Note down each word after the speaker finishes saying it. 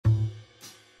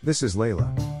This is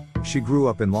Leila. She grew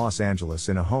up in Los Angeles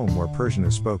in a home where Persian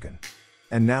is spoken.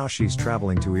 And now she's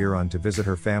traveling to Iran to visit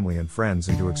her family and friends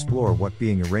and to explore what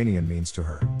being Iranian means to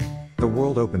her. The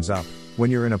world opens up when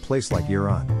you're in a place like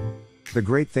Iran. The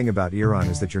great thing about Iran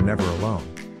is that you're never alone.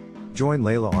 Join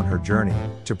Leila on her journey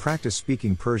to practice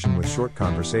speaking Persian with short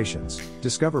conversations,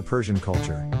 discover Persian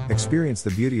culture, experience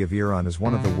the beauty of Iran as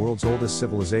one of the world's oldest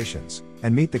civilizations,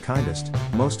 and meet the kindest,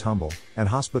 most humble, and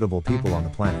hospitable people on the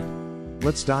planet.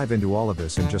 Let's dive into all of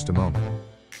this in just a moment.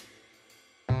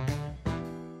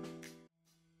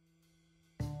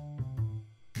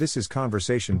 This is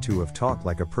Conversation 2 of Talk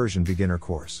Like a Persian beginner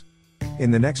course.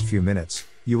 In the next few minutes,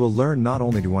 you will learn not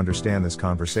only to understand this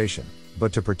conversation,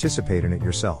 but to participate in it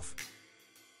yourself.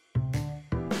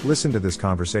 Listen to this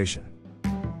conversation.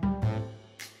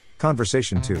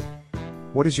 Conversation 2.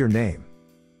 What is your name?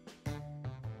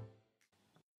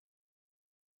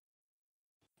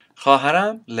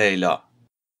 خواهرم لیلا.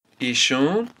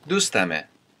 ایشون دوستمه.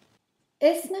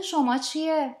 اسم شما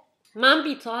چیه؟ من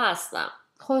بیتا هستم.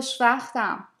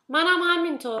 خوشوقتم. منم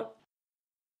همینطور.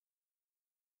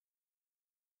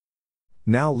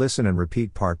 Now listen and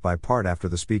repeat part by part after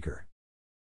the speaker.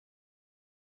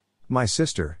 My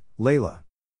sister, Leila.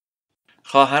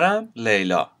 خواهرم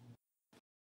لیلا.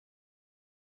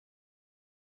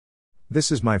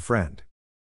 This is my friend.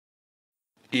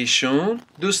 ایشون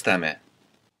دوستمه.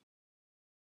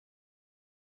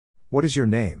 What is your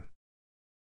name?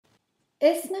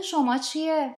 اسم شما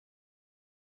چیه؟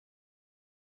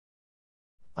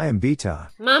 I am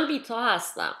Bita. من بیتا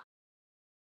هستم.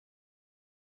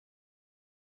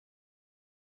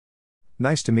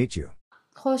 Nice to meet you.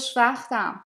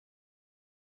 خوشوقتم.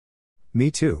 Me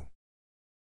too.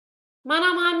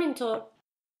 منم همینطور.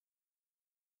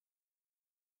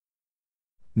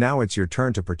 Now it's your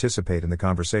turn to participate in the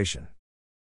conversation.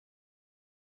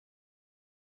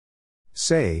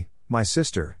 Say, my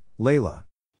sister, Leila.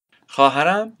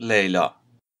 خواهرم لیلا.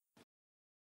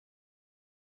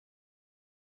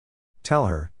 Tell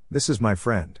her, this is my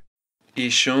friend.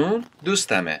 ایشون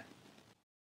دوستمه.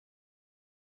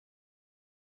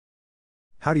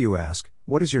 How do you ask,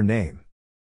 what is your name?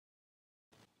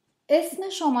 اسم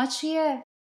شما چیه؟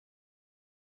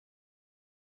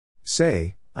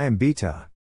 Say, I am Bita.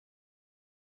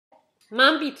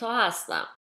 من بیتا هستم.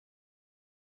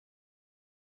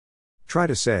 Try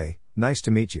to say, nice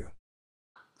to meet you.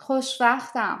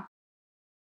 خوشوقتم.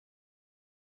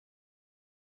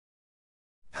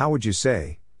 How would you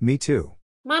say, me too?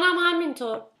 منم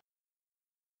همینطور.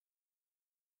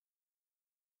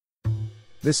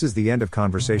 This is the end of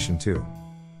Conversation 2.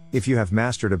 If you have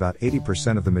mastered about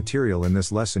 80% of the material in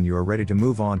this lesson, you are ready to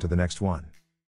move on to the next one.